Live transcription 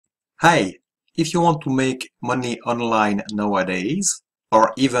Hi, if you want to make money online nowadays,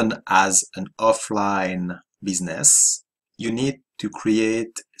 or even as an offline business, you need to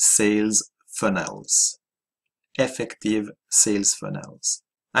create sales funnels, effective sales funnels.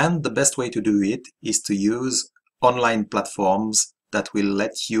 And the best way to do it is to use online platforms that will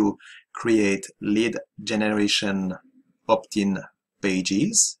let you create lead generation opt-in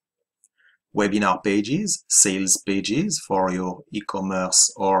pages, webinar pages, sales pages for your e-commerce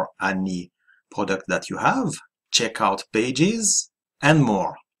or any product that you have, checkout pages, and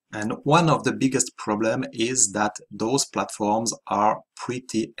more. And one of the biggest problem is that those platforms are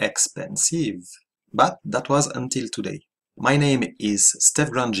pretty expensive. But that was until today. My name is Stef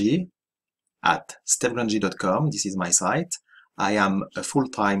Grandgi at stefgrandgi.com. This is my site. I am a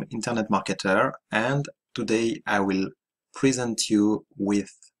full-time internet marketer, and today I will present you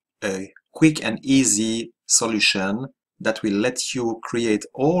with a quick and easy solution that will let you create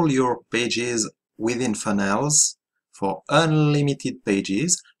all your pages within funnels for unlimited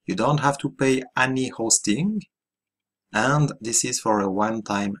pages. You don't have to pay any hosting, and this is for a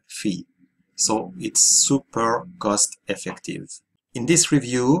one-time fee. So it's super cost effective. In this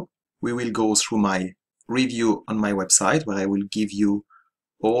review, we will go through my review on my website where I will give you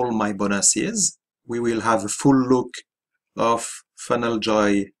all my bonuses. We will have a full look of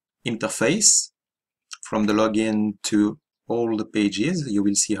FunnelJoy interface from the login to all the pages. You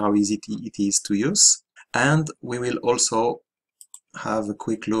will see how easy it is to use. And we will also have a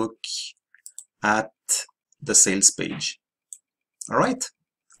quick look at the sales page. All right,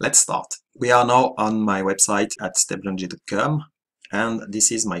 let's start. We are now on my website at stefgrandgi.com, and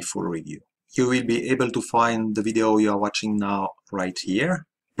this is my full review. You will be able to find the video you are watching now right here,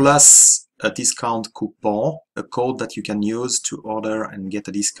 plus a discount coupon, a code that you can use to order and get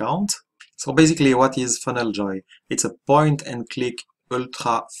a discount. So basically, what is FunnelJoy? It's a point-and-click,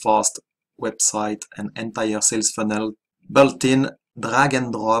 ultra-fast website and entire sales funnel built-in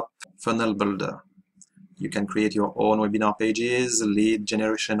drag-and-drop funnel builder. You can create your own webinar pages, lead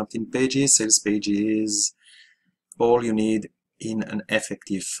generation opt-in pages, sales pages, all you need in an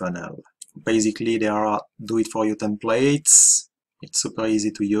effective funnel. Basically, there are do-it-for-you templates. It's super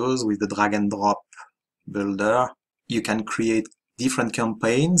easy to use with the drag-and-drop builder. You can create different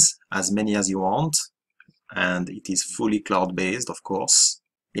campaigns, as many as you want, and it is fully cloud-based, of course.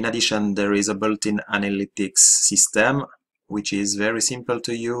 In addition, there is a built-in analytics system, which is very simple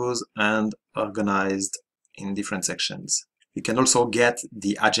to use and organized in different sections. You can also get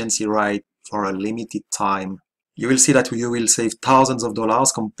the agency right for a limited time. You will see that you will save thousands of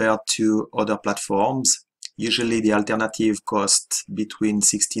dollars compared to other platforms. Usually the alternative costs between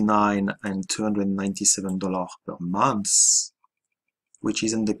 $69 and $297 per month, which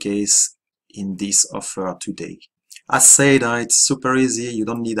isn't the case in this offer today. As said, it's super easy. You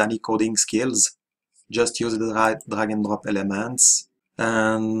don't need any coding skills. Just use the drag and drop elements.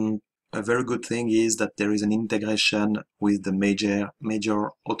 And a very good thing is that there is an integration with the major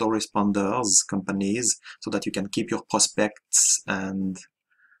autoresponders companies so that you can keep your prospects and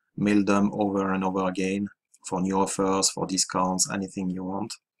mail them over and over again for new offers, for discounts, anything you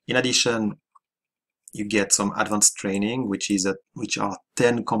want. In addition, you get some advanced training, which are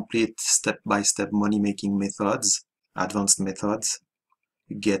 10 complete step-by-step money-making methods, advanced methods.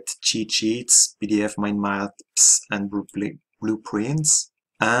 You get cheat sheets, PDF mind maps, and blueprints.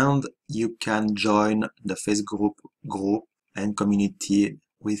 And you can join the Facebook group and community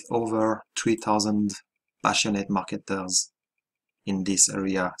with over 3,000 passionate marketers in this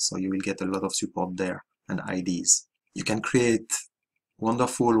area. So you will get a lot of support there and ideas. You can create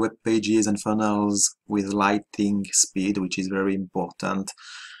wonderful web pages and funnels with lightning speed, which is very important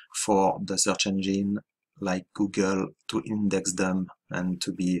for the search engine like Google to index them and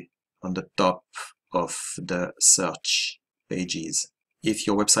to be on the top of the search pages. If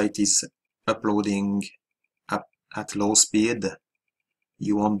your website is uploading at low speed,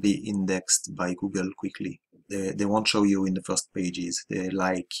 you won't be indexed by Google quickly. They won't show you in the first pages. They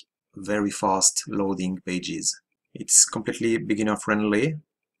like very fast loading pages. It's completely beginner friendly.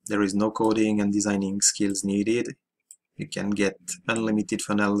 There is no coding and designing skills needed. You can get unlimited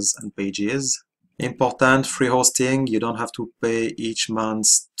funnels and pages. Important, free hosting. You don't have to pay each month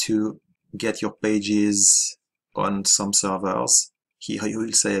to get your pages on some servers. Here you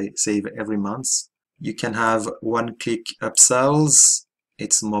will save every month. You can have one-click upsells.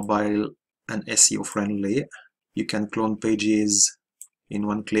 It's mobile and SEO friendly. You can clone pages in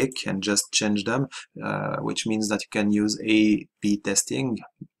one click and just change them, which means that you can use A/B testing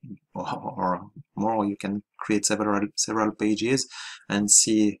or more. You can create several pages and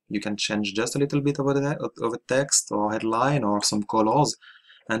see. You can change just a little bit of a text or headline or some colors,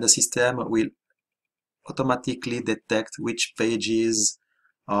 and the system will automatically detect which pages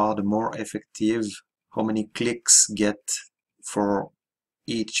are the more effective, how many clicks get for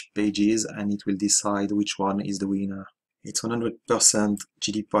each pages, and it will decide which one is the winner. It's 100%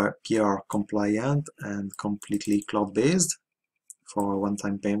 GDPR compliant and completely cloud-based for a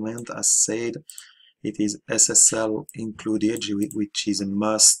one-time payment. As said, it is SSL included, which is a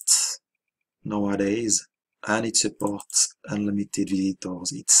must nowadays, and it supports unlimited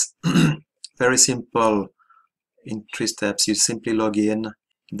visitors. It's very simple. In 3 steps, you simply log in,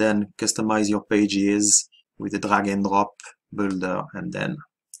 then customize your pages with a drag and drop builder, and then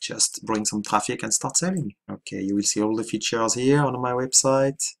just bring some traffic and start selling. Okay, you will see all the features here on my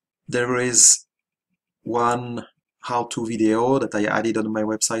website. There is one how-to video that I added on my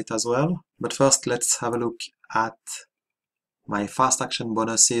website as well. But first, let's have a look at my fast action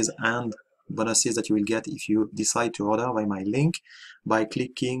bonuses and bonuses that you will get if you decide to order by my link by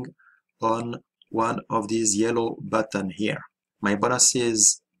clicking on one of these yellow buttons here. My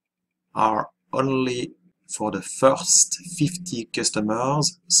bonuses are only for the first 50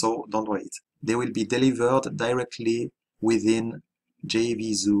 customers, so don't wait. They will be delivered directly within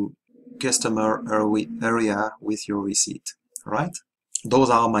JVZoo customer area with your receipt. Right? Those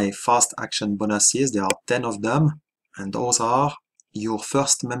are my fast action bonuses. There are 10 of them, and those are your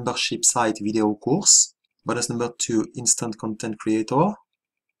first membership site video course, bonus number 2, instant content creator,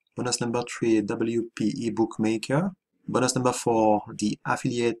 bonus number 3, WP ebook maker, bonus number 4, the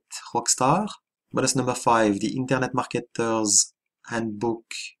affiliate rockstar, bonus number 5, the internet marketers handbook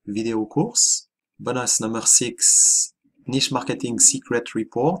video course, bonus number 6, niche marketing secret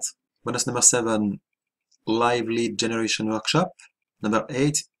report, bonus number 7, live lead generation workshop, number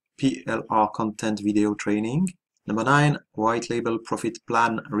 8, PLR content video training, number 9, white label profit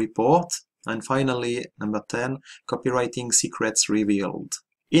plan report, and finally, number 10, copywriting secrets revealed.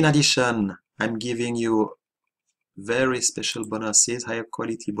 In addition, I'm giving you very special bonuses, higher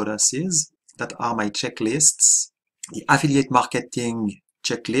quality bonuses, that are my checklists, the affiliate marketing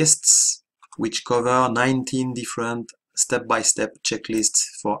checklists, which cover 19 different step-by-step checklists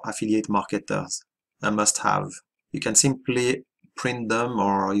for affiliate marketers, a must-have. You can simply print them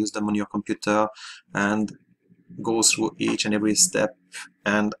or use them on your computer and go through each and every step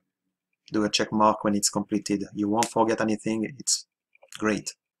and do a check mark when it's completed. You won't forget anything. It's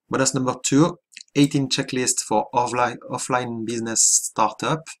great. Bonus number 2, 18 checklists for offline business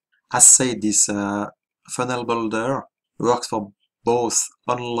startup. As said, this funnel builder works for both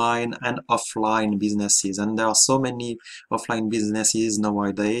online and offline businesses, and there are so many offline businesses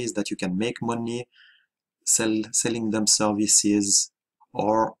nowadays that you can make money selling them services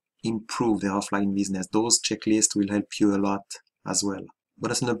or improve their offline business. Those checklists will help you a lot as well.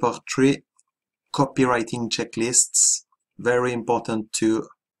 Bonus number 3, copywriting checklists. Very important too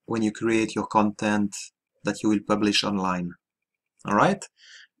when you create your content that you will publish online. All right?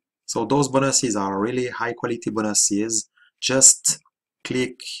 So those bonuses are really high quality bonuses. Just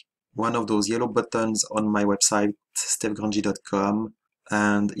click one of those yellow buttons on my website, stefgrandgi.com,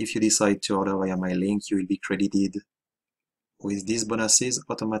 and if you decide to order via my link, you will be credited with these bonuses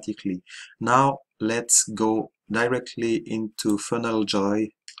automatically. Now let's go directly into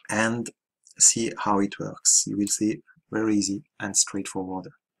FunnelJoy and see how it works. You will see very easy and straightforward.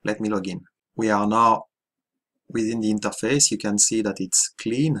 Let me log in. We are now within the interface. You can see that it's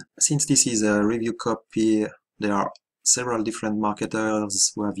clean. Since this is a review copy, there are several different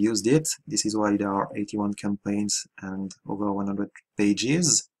marketers who have used it. This is why there are 81 campaigns and over 100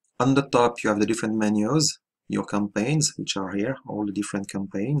 pages. On the top, you have the different menus, your campaigns, which are here, all the different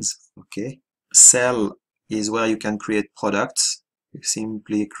campaigns. Okay. Sell is where you can create products. You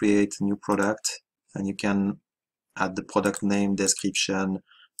simply create a new product and you can add the product name, description,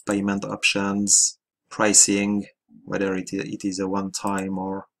 payment options, pricing, whether it is a one-time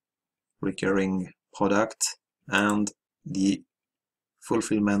or recurring product, and the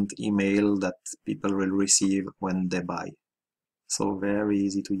fulfillment email that people will receive when they buy. So very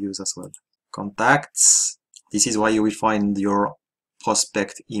easy to use as well. Contacts. This is where you will find your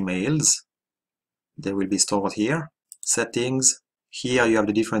prospect emails. They will be stored here. Settings. Here you have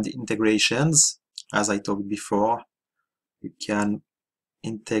the different integrations. As I talked before, you can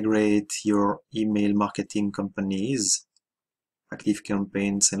integrate your email marketing companies,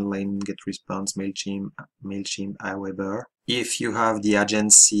 ActiveCampaign, SendLine, GetResponse, MailChimp, Aweber. If you have the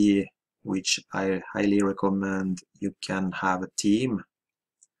agency, which I highly recommend, you can have a team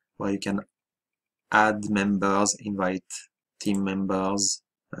where you can add members, invite team members,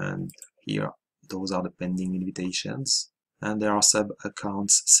 and here those are the pending invitations. And there are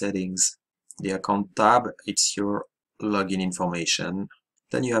sub-accounts settings. The account tab, it's your login information.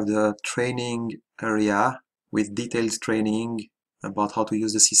 Then you have the training area with detailed training about how to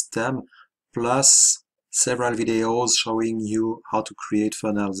use the system, plus several videos showing you how to create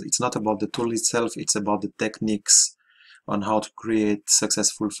funnels. It's not about the tool itself, it's about the techniques on how to create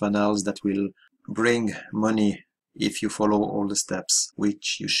successful funnels that will bring money if you follow all the steps,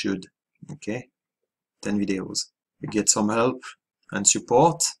 which you should. Okay, 10 videos. You get some help and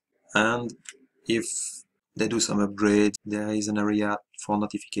support, and if they do some upgrade, there is an area for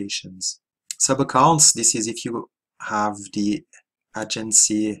notifications. Sub accounts, this is if you have the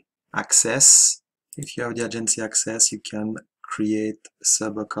agency access. If you have the agency access, you can create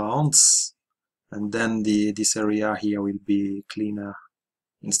sub accounts, and then this area here will be cleaner.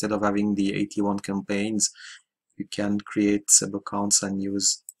 Instead of having the 81 campaigns, you can create sub accounts and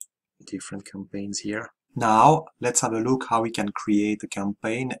use different campaigns here. Now let's have a look how we can create a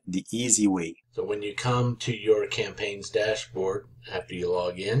campaign the easy way. So when you come to your campaigns dashboard after you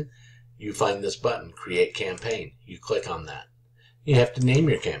log in, you find this button, Create Campaign. You click on that. You have to name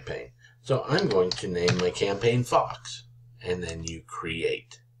your campaign. So I'm going to name my campaign Fox, and then you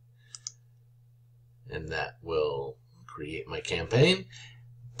create. And that will create my campaign.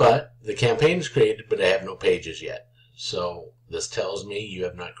 But the campaign is created, but I have no pages yet. So this tells me you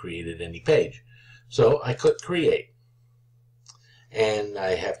have not created any page. So I click Create. And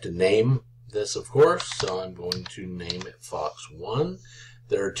I have to name this, of course. So I'm going to name it Fox 1.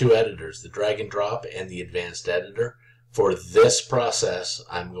 There are two editors, the drag and drop and the advanced editor. For this process,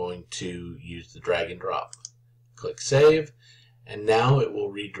 I'm going to use the drag and drop. Click Save. And now it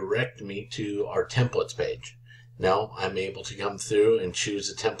will redirect me to our templates page. Now I'm able to come through and choose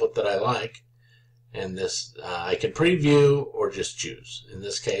a template that I like, and this I can preview or just choose. In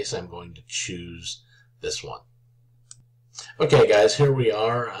this case, I'm going to choose this one. Okay guys, here we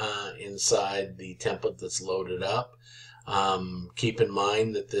are inside the template that's loaded up. Keep in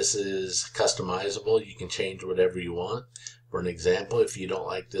mind that this is customizable. You can change whatever you want. For an example, if you don't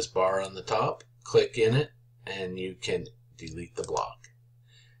like this bar on the top, click in it and you can delete the block.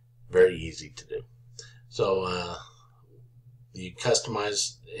 Very easy to do. So you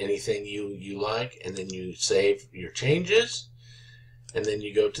customize anything you like, and then you save your changes, and then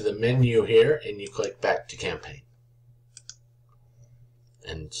you go to the menu here and you click back to campaign.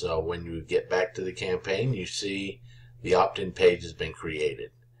 And so when you get back to the campaign, you see the opt-in page has been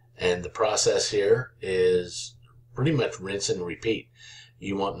created. And the process here is pretty much rinse and repeat.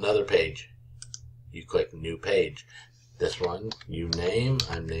 You want another page, you click new page. This one you name,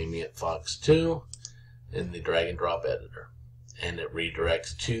 I'm naming it Fox 2. In the drag and drop editor, and it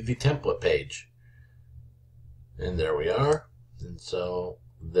redirects to the template page, and there we are. And so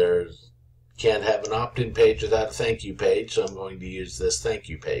there's can't have an opt-in page without a thank you page, so I'm going to use this thank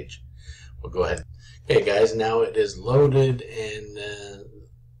you page. We'll go ahead. Okay guys, now it is loaded, and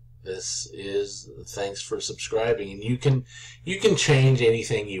this is thanks for subscribing, and you can change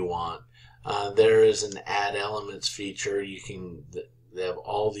anything you want. There is an add elements feature. They have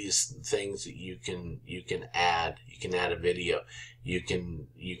all these things that you can add. You can add a video. You can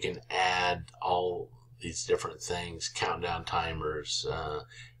add all these different things, countdown timers,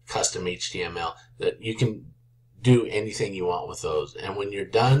 custom HTML. That you can do anything you want with those. And when you're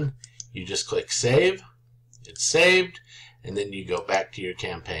done, you just click Save. It's saved, and then you go back to your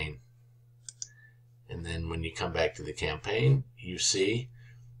campaign. And then when you come back to the campaign, you see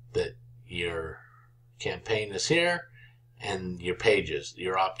that your campaign is here. And your pages,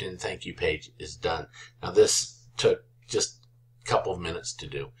 your opt-in thank you page is done. Now this took just a couple of minutes to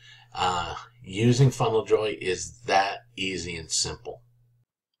do. Using FunnelJoy is that easy and simple.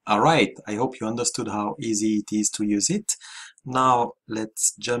 Alright, I hope you understood how easy it is to use it. Now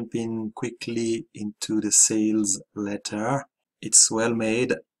let's jump in quickly into the sales letter. It's well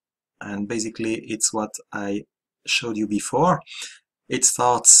made, and basically it's what I showed you before. It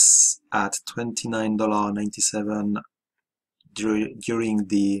starts at $29.97 during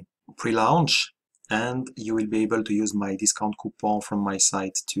the pre-launch, and you will be able to use my discount coupon from my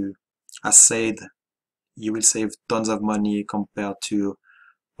site too. As said, you will save tons of money compared to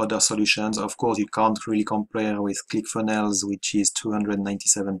other solutions. Of course, you can't really compare with ClickFunnels, which is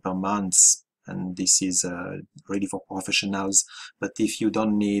 $297 per month, and this is ready for professionals. But if you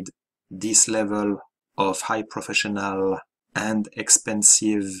don't need this level of high professional and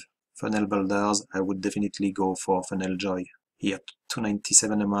expensive funnel builders, I would definitely go for FunnelJoy. Here,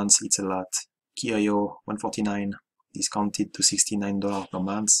 $297 a month, it's a lot. Kirio, $149, discounted to $69 per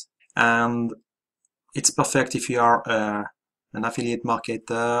month. And it's perfect if you are an affiliate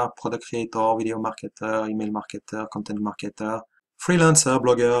marketer, product creator, video marketer, email marketer, content marketer, freelancer,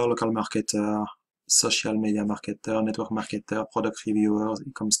 blogger, local marketer, social media marketer, network marketer, product reviewer,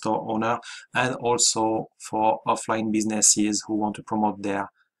 e-com store owner, and also for offline businesses who want to promote their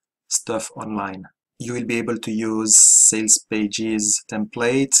stuff online. You will be able to use sales pages,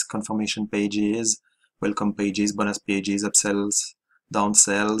 templates, confirmation pages, welcome pages, bonus pages, upsells,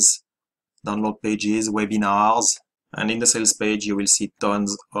 downsells, download pages, webinars, and in the sales page you will see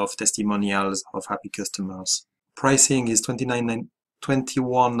tons of testimonials of happy customers. Pricing is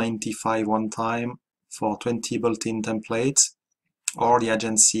 $21.95 one time for 20 built-in templates, or the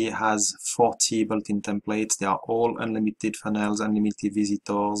agency has 40 built-in templates. They are all unlimited funnels, unlimited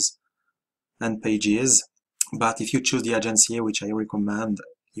visitors and pages. But if you choose the agency, which I recommend,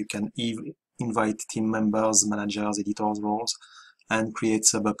 you can invite team members, managers, editors roles, and create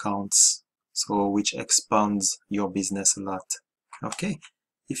sub-accounts, so which expands your business a lot. Okay,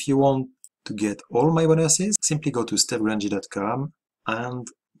 if you want to get all my bonuses, simply go to stefgrandgi.com and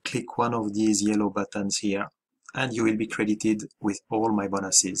click one of these yellow buttons here, and you will be credited with all my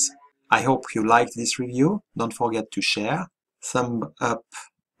bonuses. I hope you liked this review. Don't forget to share, thumb up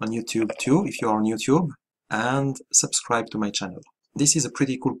on YouTube too if you are on YouTube, and subscribe to my channel. This is a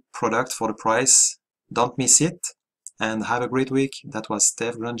pretty cool product for the price. Don't miss it, and have a great week. That was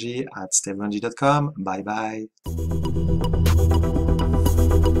Stef Grandgi at stefgrandgi.com. Bye bye.